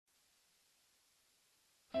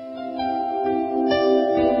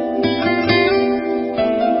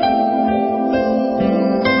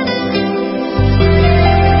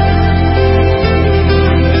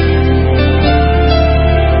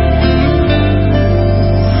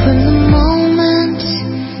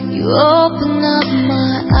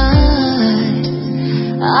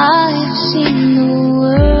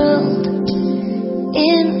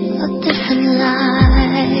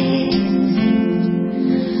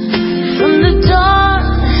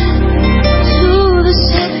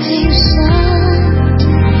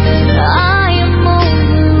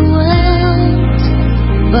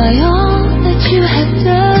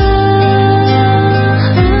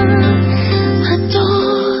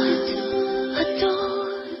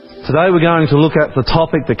Today we're going to look at the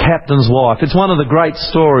topic, the captain's wife. It's one of the great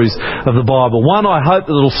stories of the Bible. One I hope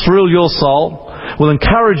that will thrill your soul, will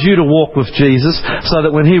encourage you to walk with Jesus so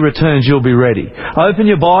that when He returns you'll be ready. Open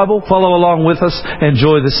your Bible, follow along with us,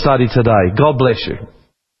 enjoy this study today. God bless you.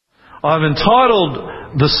 I've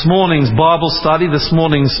entitled this morning's Bible study, this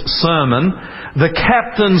morning's sermon, The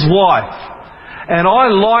Captain's Wife. And I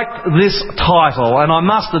like this title, and I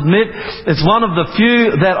must admit it's one of the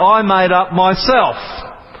few that I made up myself.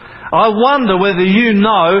 I wonder whether you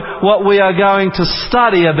know what we are going to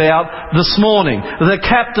study about this morning, the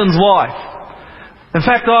captain's wife. In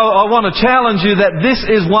fact, I want to challenge you that this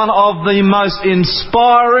is one of the most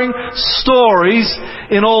inspiring stories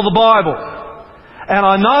in all the Bible. And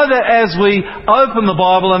I know that as we open the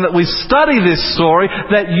Bible and that we study this story,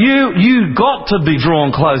 that you got to be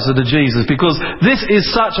drawn closer to Jesus, because this is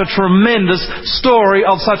such a tremendous story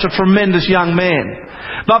of such a tremendous young man.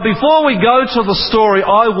 But before we go to the story,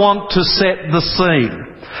 I want to set the scene.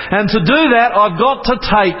 And to do that, I've got to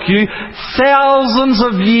take you thousands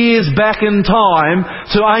of years back in time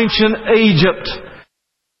to ancient Egypt.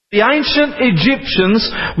 The ancient Egyptians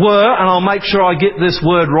were, and I'll make sure I get this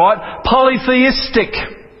word right, polytheistic.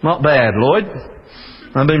 Not bad, Lloyd.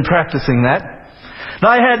 I've been practicing that.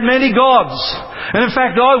 They had many gods. And in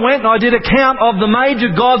fact, I went and I did a count of the major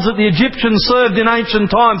gods that the Egyptians served in ancient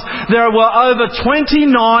times. There were over 29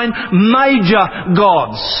 major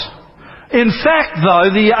gods. In fact, though,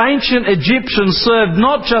 the ancient Egyptians served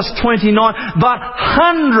not just 29, but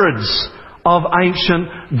hundreds of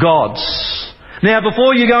ancient gods. Now,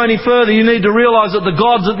 before you go any further, you need to realise that the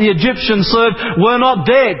gods that the Egyptians served were not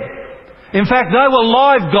dead. In fact, they were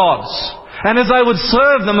live gods. And as they would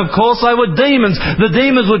serve them, of course, they were demons. The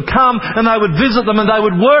demons would come and they would visit them and they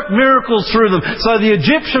would work miracles through them. So the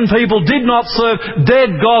Egyptian people did not serve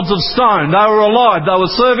dead gods of stone. They were alive. They were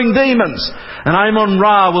serving demons. And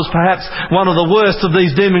Amon-Ra was perhaps one of the worst of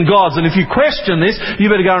these demon gods. And if you question this, you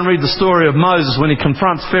better go and read the story of Moses when he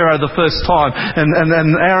confronts Pharaoh the first time. And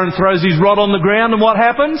Aaron throws his rod on the ground, and what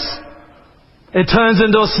happens? It turns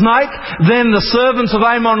into a snake. Then the servants of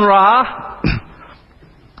Amon-Ra,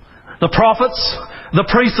 the prophets, the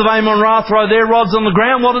priests of Amon-Ra, throw their rods on the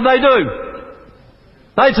ground. What did they do?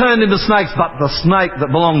 They turned into snakes, but the snake that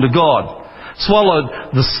belonged to God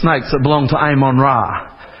swallowed the snakes that belonged to Amon-Ra.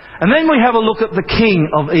 And then we have a look at the king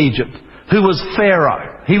of Egypt, who was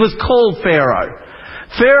Pharaoh. He was called Pharaoh.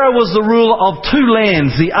 Pharaoh was the ruler of two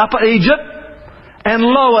lands, the Upper Egypt and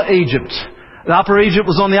Lower Egypt. The Upper Egypt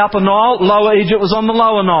was on the Upper Nile, Lower Egypt was on the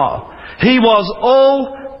Lower Nile. He was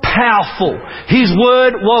all powerful. His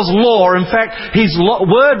word was law. In fact, his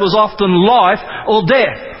word was often life or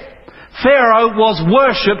death. Pharaoh was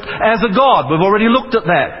worshipped as a god. We've already looked at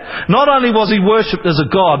that. Not only was he worshipped as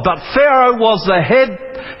a god, but Pharaoh was the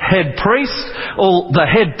head priest, or the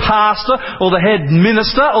head pastor, or the head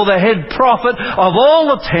minister, or the head prophet of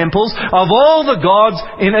all the temples, of all the gods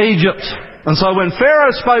in Egypt. And so when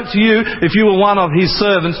Pharaoh spoke to you, if you were one of his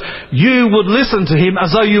servants, you would listen to him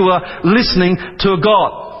as though you were listening to a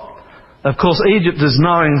god. Of course, Egypt is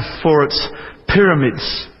known for its pyramids.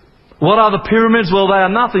 What are the pyramids? Well, they are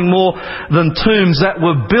nothing more than tombs that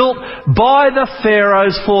were built by the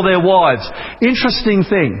pharaohs for their wives. Interesting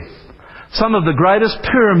thing. Some of the greatest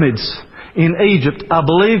pyramids in Egypt are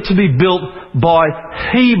believed to be built by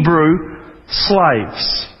Hebrew slaves.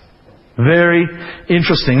 Very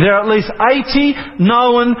interesting. There are at least 80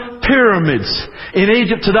 known pyramids in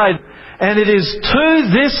Egypt today. And it is to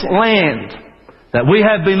this land that we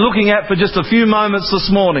have been looking at for just a few moments this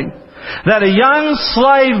morning, that a young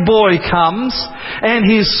slave boy comes, and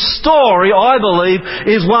his story, I believe,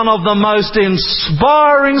 is one of the most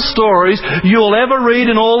inspiring stories you'll ever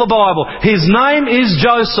read in all the Bible. His name is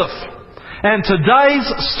Joseph. And today's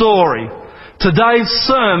story, today's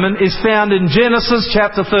sermon, is found in Genesis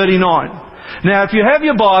chapter 39. Now, if you have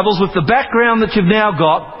your Bibles with the background that you've now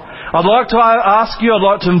got, I'd like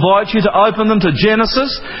to invite you to open them to Genesis,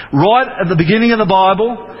 right at the beginning of the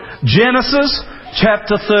Bible. Genesis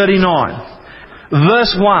chapter 39,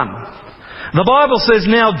 verse 1. The Bible says,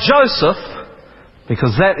 "Now Joseph,"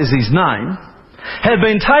 because that is his name, "had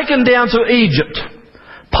been taken down to Egypt.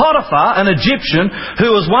 Potiphar, an Egyptian,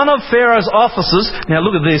 who was one of Pharaoh's officers," now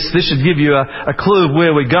look at this, this should give you a clue of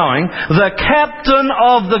where we're going, "the captain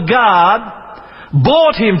of the guard,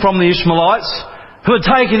 bought him from the Ishmaelites, who had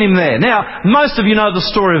taken him there." Now, most of you know the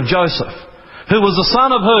story of Joseph, who was the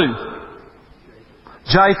son of who?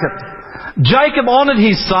 Jacob. Jacob honoured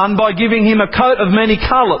his son by giving him a coat of many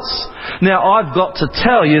colours. Now, I've got to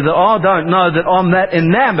tell you that I don't know that I'm that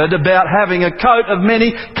enamoured about having a coat of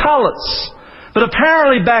many colours. But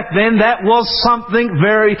apparently back then that was something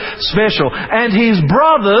very special. And his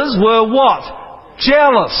brothers were what?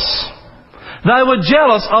 Jealous. They were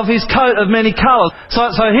jealous of his coat of many colours. So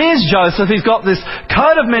here's Joseph. He's got this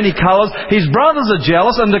coat of many colours. His brothers are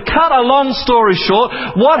jealous. And to cut a long story short,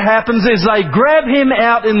 what happens is they grab him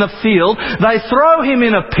out in the field. They throw him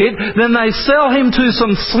in a pit. Then they sell him to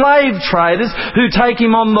some slave traders who take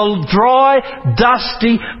him on the dry,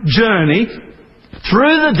 dusty journey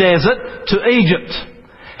through the desert to Egypt.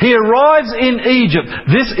 He arrives in Egypt.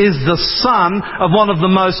 This is the son of one of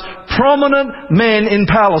the most prominent men in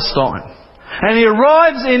Palestine. And he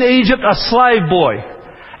arrives in Egypt a slave boy.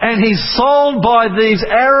 And he's sold by these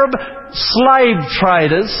Arab slave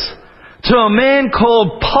traders to a man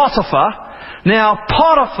called Potiphar. Now,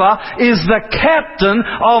 Potiphar is the captain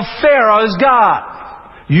of Pharaoh's guard.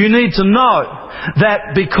 You need to know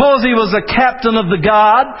that because he was the captain of the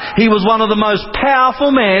guard, he was one of the most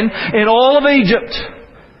powerful men in all of Egypt.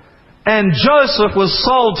 And Joseph was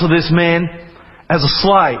sold to this man as a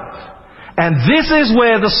slave. And this is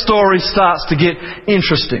where the story starts to get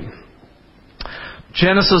interesting.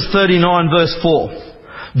 Genesis 39 verse 4.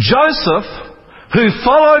 Joseph, who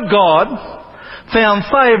followed God, found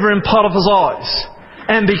favour in Potiphar's eyes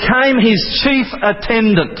and became his chief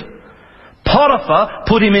attendant. Potiphar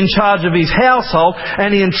put him in charge of his household,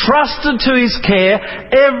 and he entrusted to his care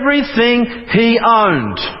everything he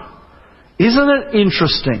owned. Isn't it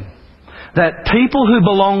interesting that people who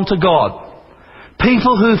belong to God,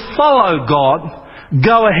 people who follow God,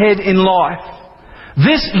 go ahead in life?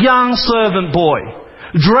 This young servant boy,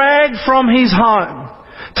 dragged from his home,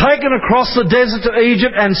 taken across the desert to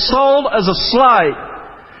Egypt and sold as a slave,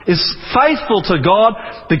 is faithful to God.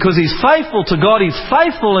 Because he's faithful to God, he's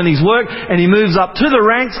faithful in his work, and he moves up to the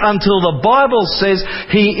ranks until the Bible says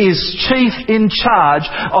he is chief in charge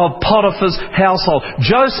of Potiphar's household.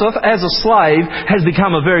 Joseph, as a slave, has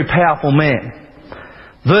become a very powerful man.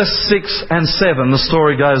 Verse 6 and 7, the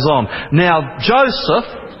story goes on. Now Joseph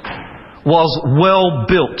was well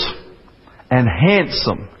built and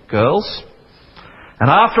handsome, girls. And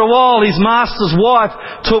after a while, his master's wife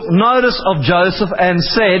took notice of Joseph and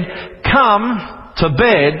said, "Come to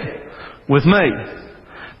bed with me."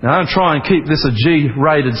 Now, don't try and keep this a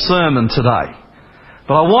G-rated sermon today.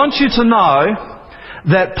 But I want you to know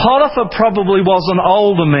that Potiphar probably was an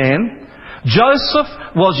older man. Joseph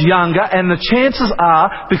was younger, and the chances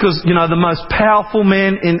are, because, the most powerful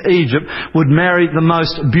man in Egypt would marry the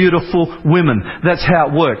most beautiful women. That's how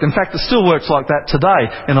it worked. In fact, it still works like that today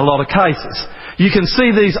in a lot of cases. You can see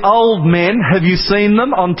these old men. Have you seen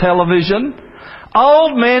them on television?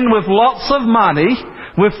 Old men with lots of money,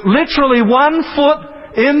 with literally 1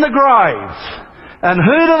 foot in the grave. And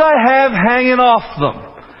who do they have hanging off them?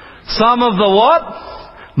 Some of the what?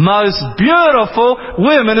 Most beautiful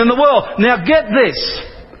women in the world. Now get this.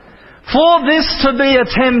 For this to be a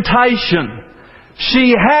temptation,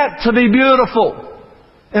 she had to be beautiful.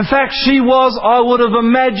 In fact, she was, I would have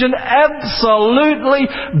imagined, absolutely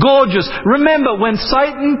gorgeous. Remember, when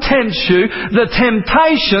Satan tempts you, the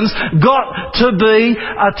temptation's got to be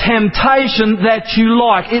a temptation that you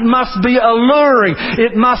like. It must be alluring.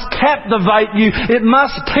 It must captivate you. It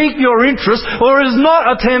must pique your interest, or it is not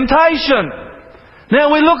a temptation.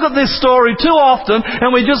 Now, we look at this story too often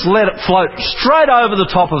and we just let it float straight over the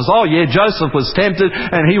top of us. Oh yeah, Joseph was tempted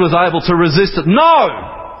and he was able to resist it.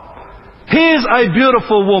 No! Here's a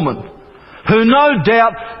beautiful woman who no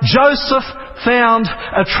doubt Joseph found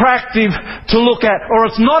attractive to look at, or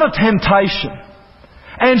it's not a temptation.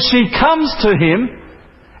 And she comes to him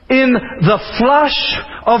in the flush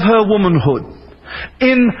of her womanhood,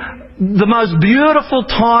 in the most beautiful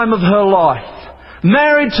time of her life.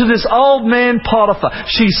 Married to this old man Potiphar.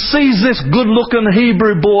 She sees this good-looking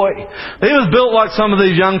Hebrew boy. He was built like some of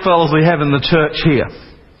these young fellows we have in the church here.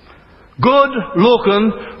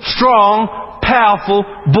 Good-looking, strong, powerful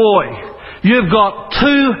boy. You've got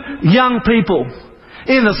two young people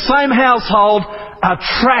in the same household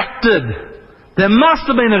attracted. There must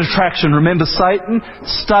have been an attraction. Remember, Satan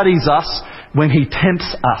studies us when he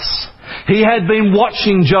tempts us. He had been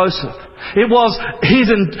watching Joseph. It was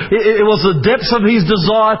the depths of his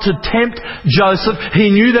desire to tempt Joseph.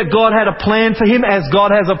 He knew that God had a plan for him, as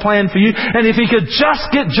God has a plan for you. And if he could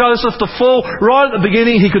just get Joseph to fall right at the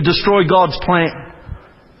beginning, he could destroy God's plan.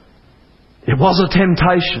 It was a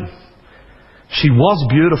temptation. She was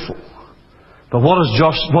beautiful. But what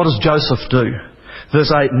does Joseph do?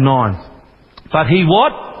 Verse 8 and 9. But he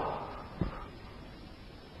what?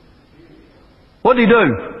 What did he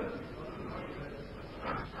do?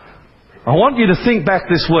 I want you to think back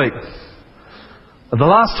this week. The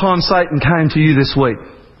last time Satan came to you this week.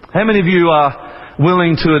 How many of you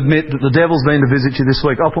willing to admit that the devil's been to visit you this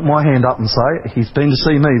week? I'll put my hand up and say, he's been to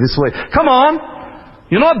see me this week. Come on!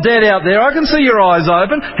 You're not dead out there. I can see your eyes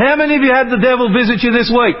open. How many of you had the devil visit you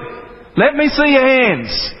this week? Let me see your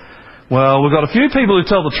hands. Well, we've got a few people who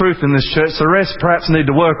tell the truth in this church. The rest perhaps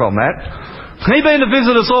need to work on that. He's been to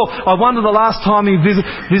visit us all. I wonder the last time he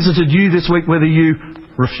visited you this week whether you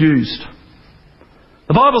refused.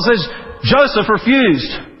 The Bible says Joseph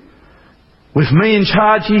refused. With me in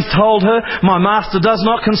charge, he told her, my master does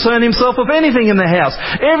not concern himself with anything in the house.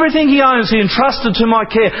 Everything he owns he entrusted to my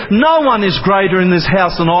care. No one is greater in this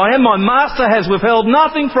house than I am. My master has withheld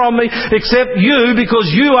nothing from me except you,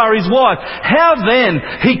 because you are his wife. How then,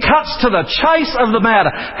 he cuts to the chase of the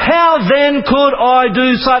matter, how then could I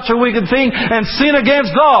do such a wicked thing and sin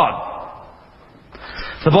against God?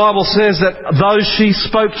 The Bible says that though she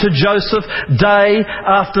spoke to Joseph day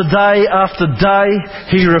after day after day,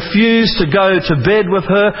 he refused to go to bed with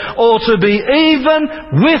her or to be even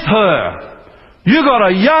with her. You got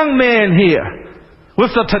a young man here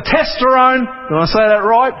with the testosterone, did I say that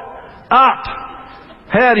right? Up.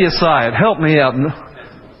 How do you say it? Help me out.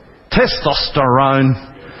 Testosterone.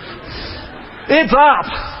 It's up.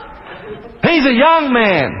 He's a young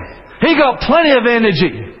man. He got plenty of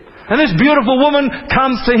energy. And this beautiful woman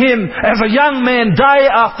comes to him as a young man day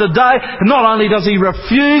after day. And not only does he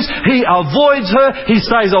refuse, he avoids her. He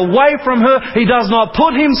stays away from her. He does not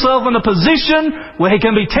put himself in a position where he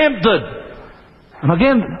can be tempted. And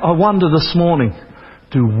again, I wonder this morning,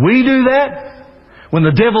 do we do that when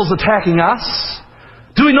the devil's attacking us?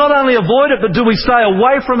 Do we not only avoid it, but do we stay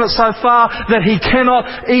away from it so far that he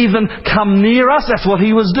cannot even come near us? That's what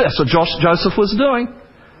he was doing. That's what Joseph was doing.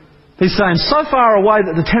 He's staying so far away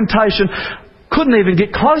that the temptation couldn't even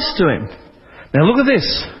get close to him. Now look at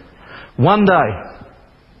this. One day,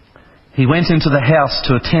 he went into the house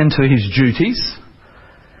to attend to his duties,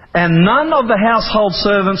 and none of the household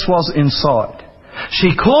servants was inside.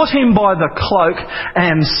 She caught him by the cloak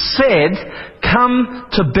and said, "Come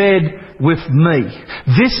to bed with me."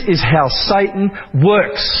 This is how Satan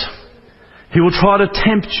works. He will try to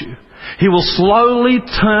tempt you. He will slowly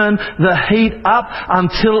turn the heat up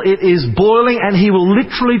until it is boiling, and he will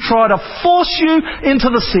literally try to force you into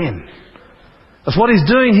the sin. That's what he's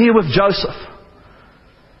doing here with Joseph.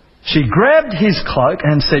 She grabbed his cloak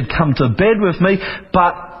and said, "Come to bed with me,"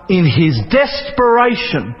 but in his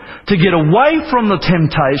desperation to get away from the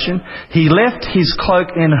temptation, he left his cloak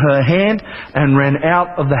in her hand and ran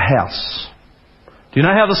out of the house. Do you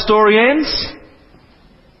know how the story ends?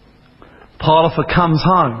 Potiphar comes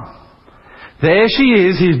home. There she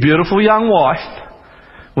is, his beautiful young wife,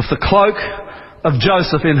 with the cloak of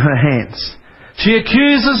Joseph in her hands. She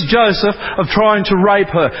accuses Joseph of trying to rape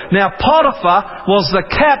her. Now, Potiphar was the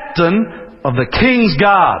captain of the king's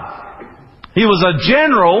guard. He was a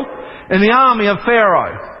general in the army of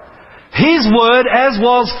Pharaoh. His word, as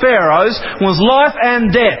was Pharaoh's, was life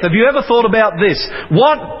and death. Have you ever thought about this?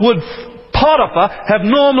 What would Potiphar have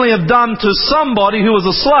normally have done to somebody who was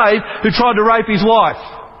a slave who tried to rape his wife?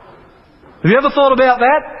 Have you ever thought about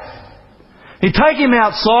that? He'd take him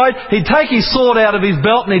outside, he'd take his sword out of his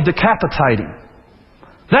belt and he'd decapitate him.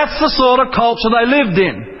 That's the sort of culture they lived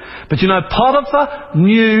in. But you know, Potiphar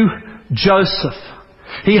knew Joseph.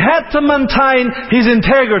 He had to maintain his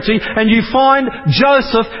integrity, and you find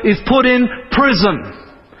Joseph is put in prison.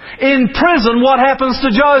 In prison, what happens to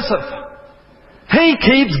Joseph? He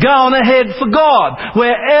keeps going ahead for God.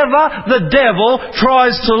 Wherever the devil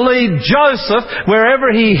tries to lead Joseph,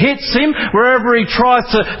 wherever he hits him, wherever he tries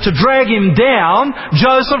to drag him down,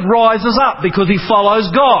 Joseph rises up because he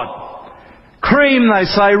follows God. Cream, they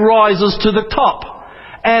say, rises to the top.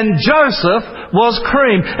 And Joseph was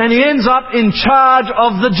cream. And he ends up in charge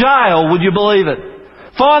of the jail. Would you believe it?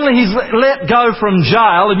 Finally, he's let go from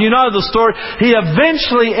jail, and you know the story. He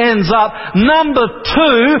eventually ends up number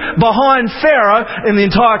 2 behind Pharaoh in the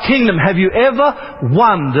entire kingdom. Have you ever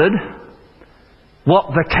wondered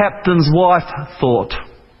what the captain's wife thought?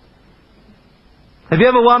 Have you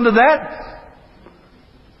ever wondered that?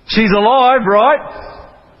 She's alive, right?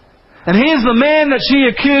 And here's the man that she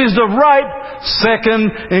accused of rape,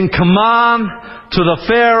 second in command to the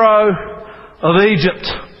Pharaoh of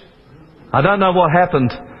Egypt. I don't know what happened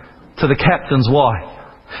to the captain's wife.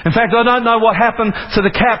 In fact, I don't know what happened to the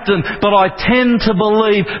captain, but I tend to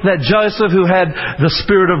believe that Joseph, who had the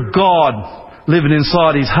Spirit of God living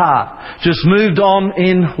inside his heart, just moved on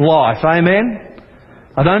in life. Amen?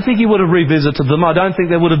 I don't think he would have revisited them. I don't think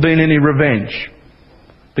there would have been any revenge.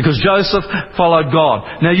 Because Joseph followed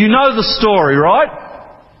God. Now, you know the story, right?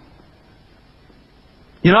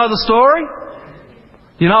 You know the story?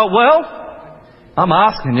 You know it well? I'm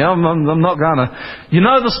asking you. I'm not going to. You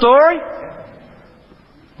know the story?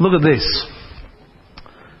 Look at this.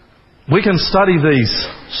 We can study these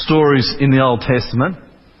stories in the Old Testament.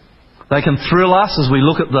 They can thrill us as we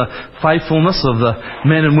look at the faithfulness of the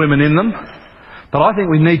men and women in them. But I think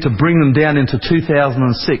we need to bring them down into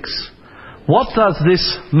 2006. What does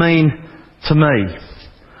this mean to me?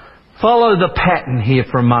 Follow the pattern here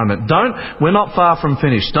for a moment. We're not far from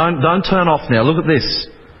finished. Don't turn off now. Look at this.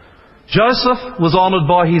 Joseph was honoured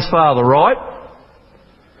by his father, right?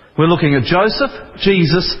 We're looking at Joseph,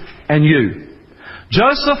 Jesus, and you.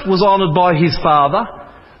 Joseph was honoured by his father.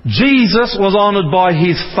 Jesus was honoured by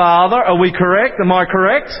his father. Are we correct? Am I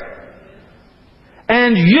correct?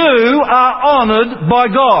 And you are honoured by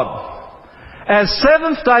God. As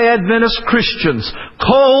Seventh-day Adventist Christians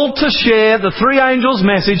called to share the three angels'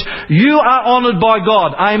 message, you are honoured by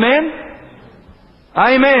God. Amen?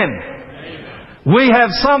 Amen. We have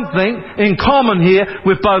something in common here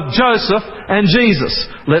with both Joseph and Jesus.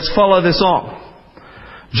 Let's follow this on.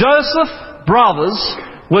 Joseph's brothers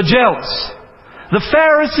were jealous. The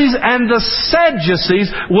Pharisees and the Sadducees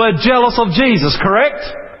were jealous of Jesus, correct?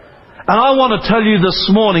 And I want to tell you this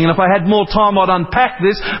morning, and if I had more time I'd unpack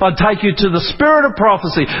this, I'd take you to the spirit of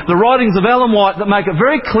prophecy, the writings of Ellen White that make it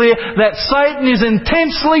very clear that Satan is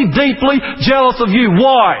intensely, deeply jealous of you.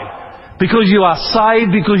 Why? Because you are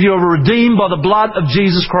saved, because you are redeemed by the blood of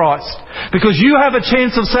Jesus Christ. Because you have a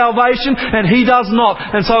chance of salvation and he does not.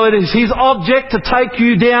 And so it is his object to take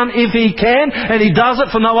you down if he can, and he does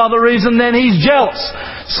it for no other reason than he's jealous.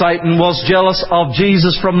 Satan was jealous of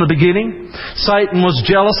Jesus from the beginning. Satan was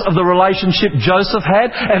jealous of the relationship Joseph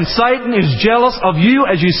had. And Satan is jealous of you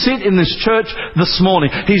as you sit in this church this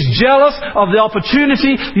morning. He's jealous of the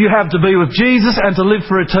opportunity you have to be with Jesus and to live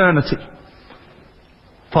for eternity.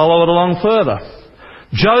 Follow it along further.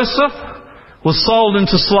 Joseph was sold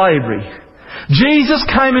into slavery. Jesus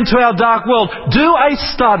came into our dark world. Do a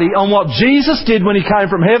study on what Jesus did when he came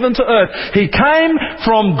from heaven to earth. He came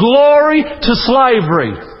from glory to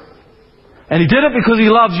slavery. And he did it because he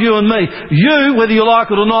loves you and me. You, whether you like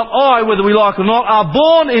it or not, I, whether we like it or not, are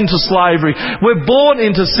born into slavery. We're born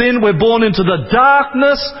into sin. We're born into the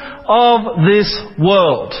darkness of this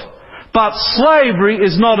world. But slavery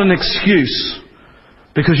is not an excuse.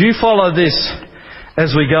 Because you follow this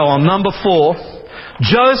as we go on. Number 4,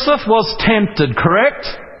 Joseph was tempted, correct?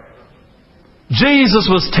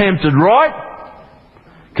 Jesus was tempted, right?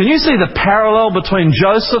 Can you see the parallel between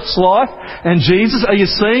Joseph's life and Jesus? Are you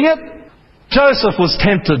seeing it? Joseph was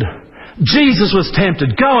tempted. Jesus was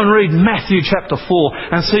tempted. Go and read Matthew chapter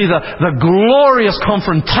 4 and see the glorious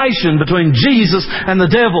confrontation between Jesus and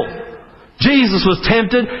the devil. Jesus was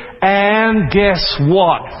tempted, and guess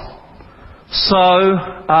what? So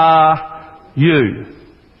are you.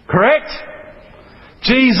 Correct?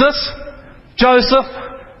 Jesus, Joseph,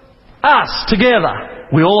 us together.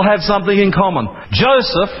 We all have something in common.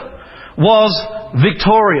 Joseph was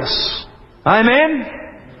victorious. Amen?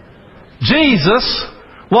 Jesus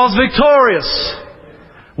was victorious.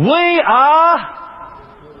 We are...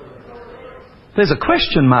 There's a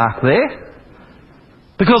question mark there.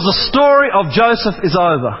 Because the story of Joseph is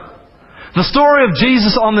over. The story of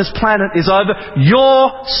Jesus on this planet is over.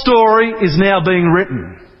 Your story is now being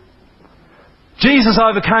written. Jesus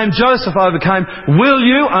overcame, Joseph overcame. Will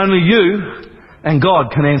you? Only you and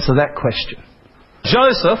God can answer that question.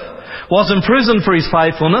 Joseph was imprisoned for his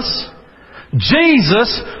faithfulness. Jesus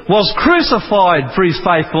was crucified for his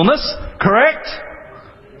faithfulness. Correct?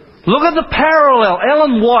 Look at the parallel.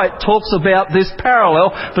 Ellen White talks about this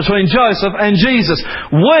parallel between Joseph and Jesus.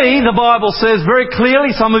 We, the Bible says very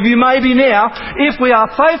clearly, some of you may be now, if we are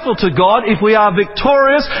faithful to God, if we are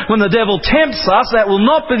victorious when the devil tempts us, that will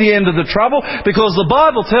not be the end of the trouble, because the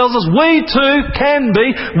Bible tells us we too can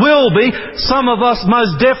be, will be, some of us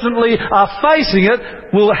most definitely are facing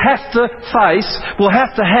it, will have to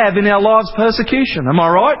have in our lives persecution. Am I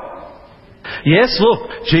right? Yes,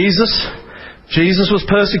 look, Jesus was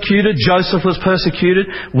persecuted. Joseph was persecuted.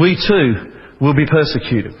 We too will be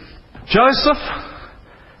persecuted. Joseph,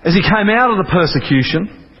 as he came out of the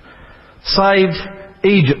persecution, saved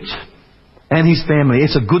Egypt and his family.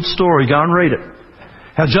 It's a good story. Go and read it.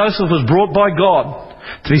 How Joseph was brought by God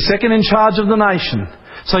to be second in charge of the nation,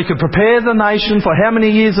 so he could prepare the nation for how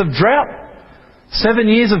many years of drought? 7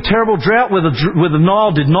 years of terrible drought where the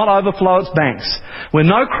Nile did not overflow its banks, where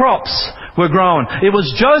no crops were grown. It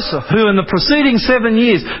was Joseph who in the preceding 7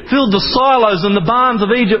 years filled the silos and the barns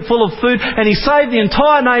of Egypt full of food, and he saved the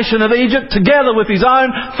entire nation of Egypt together with his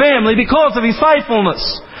own family because of his faithfulness.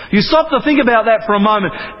 You stop to think about that for a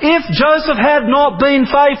moment. If Joseph had not been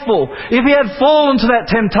faithful, if he had fallen to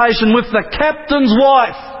that temptation with the captain's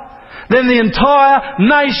wife, then the entire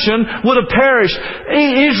nation would have perished.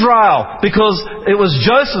 Israel, because it was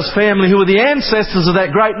Joseph's family who were the ancestors of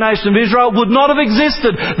that great nation of Israel, would not have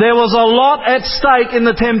existed. There was a lot at stake in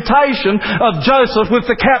the temptation of Joseph with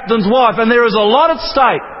the captain's wife, and there is a lot at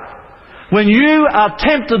stake when you are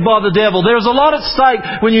tempted by the devil. There is a lot at stake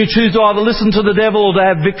when you choose to either listen to the devil or to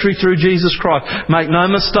have victory through Jesus Christ. Make no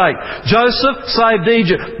mistake. Joseph saved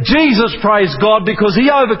Egypt. Jesus, praise God, because he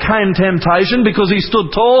overcame temptation, because he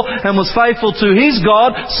stood tall and was faithful to his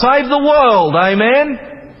God, saved the world. Amen?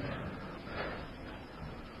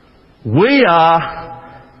 We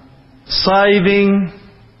are saving,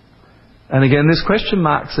 and again there's question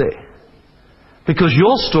marks there, because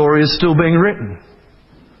your story is still being written.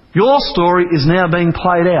 Your story is now being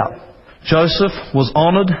played out. Joseph was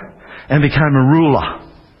honoured and became a ruler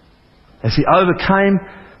as he overcame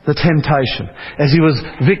the temptation, as he was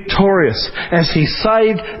victorious, as he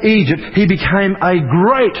saved Egypt. He became a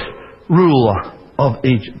great ruler of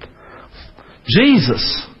Egypt.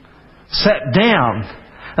 Jesus sat down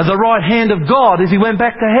at the right hand of God as he went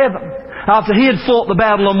back to heaven. After he had fought the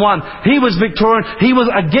battle and won, he was victorious. He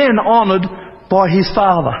was again honoured by his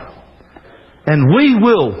Father. And we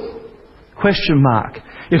will, question mark,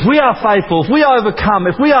 if we are faithful, if we overcome,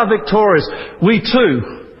 if we are victorious, we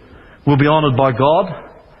too will be honoured by God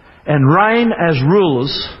and reign as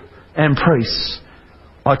rulers and priests.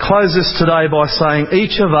 I close this today by saying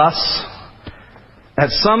each of us,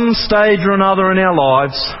 at some stage or another in our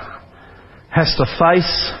lives, has to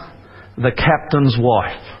face the captain's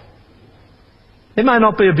wife. It may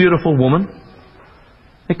not be a beautiful woman.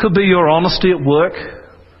 It could be your honesty at work.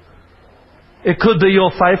 It could be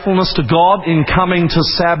your faithfulness to God in coming to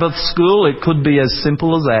Sabbath school. It could be as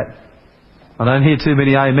simple as that. I don't hear too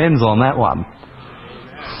many amens on that one.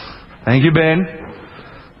 Thank you, Ben.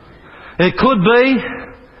 It could be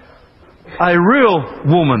a real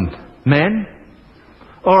woman, man,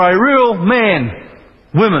 or a real man,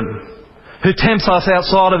 women, who tempts us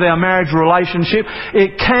outside of our marriage relationship.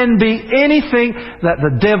 It can be anything that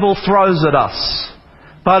the devil throws at us.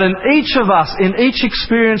 But in each of us, in each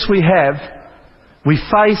experience we have, we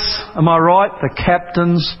face, am I right, the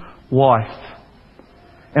captain's wife.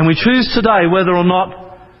 And we choose today whether or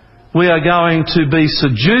not we are going to be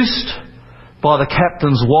seduced by the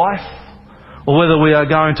captain's wife, or whether we are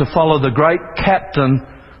going to follow the great captain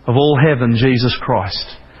of all heaven, Jesus Christ.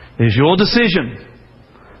 It is your decision.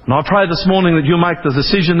 And I pray this morning that you'll make the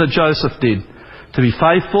decision that Joseph did, to be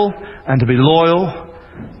faithful and to be loyal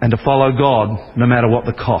and to follow God no matter what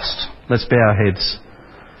the cost. Let's bow our heads.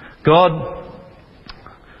 God,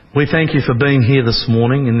 we thank you for being here this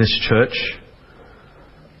morning in this church.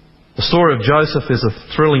 The story of Joseph is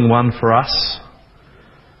a thrilling one for us.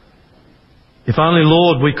 If only,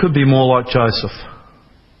 Lord, we could be more like Joseph.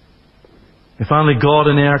 If only, God,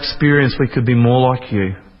 in our experience we could be more like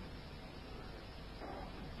you.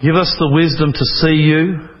 Give us the wisdom to see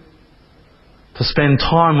you, to spend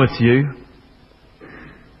time with you,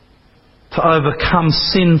 to overcome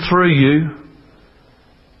sin through you,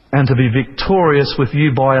 and to be victorious with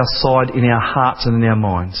you by our side in our hearts and in our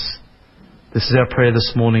minds. This is our prayer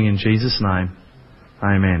this morning in Jesus' name.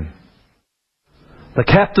 Amen. The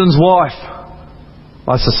captain's wife.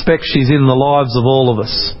 I suspect she's in the lives of all of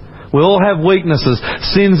us. We all have weaknesses,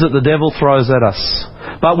 sins that the devil throws at us.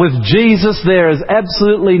 But with Jesus there is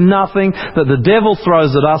absolutely nothing that the devil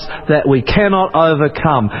throws at us that we cannot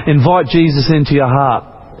overcome. Invite Jesus into your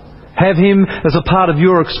heart. Have Him as a part of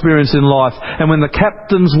your experience in life. And when the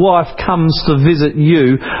captain's wife comes to visit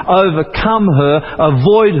you, overcome her,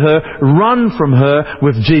 avoid her, run from her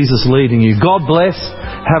with Jesus leading you. God bless.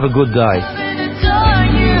 Have a good day.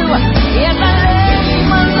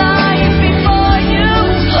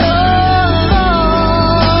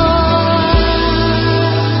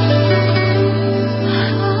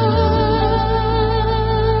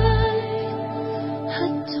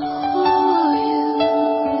 Adore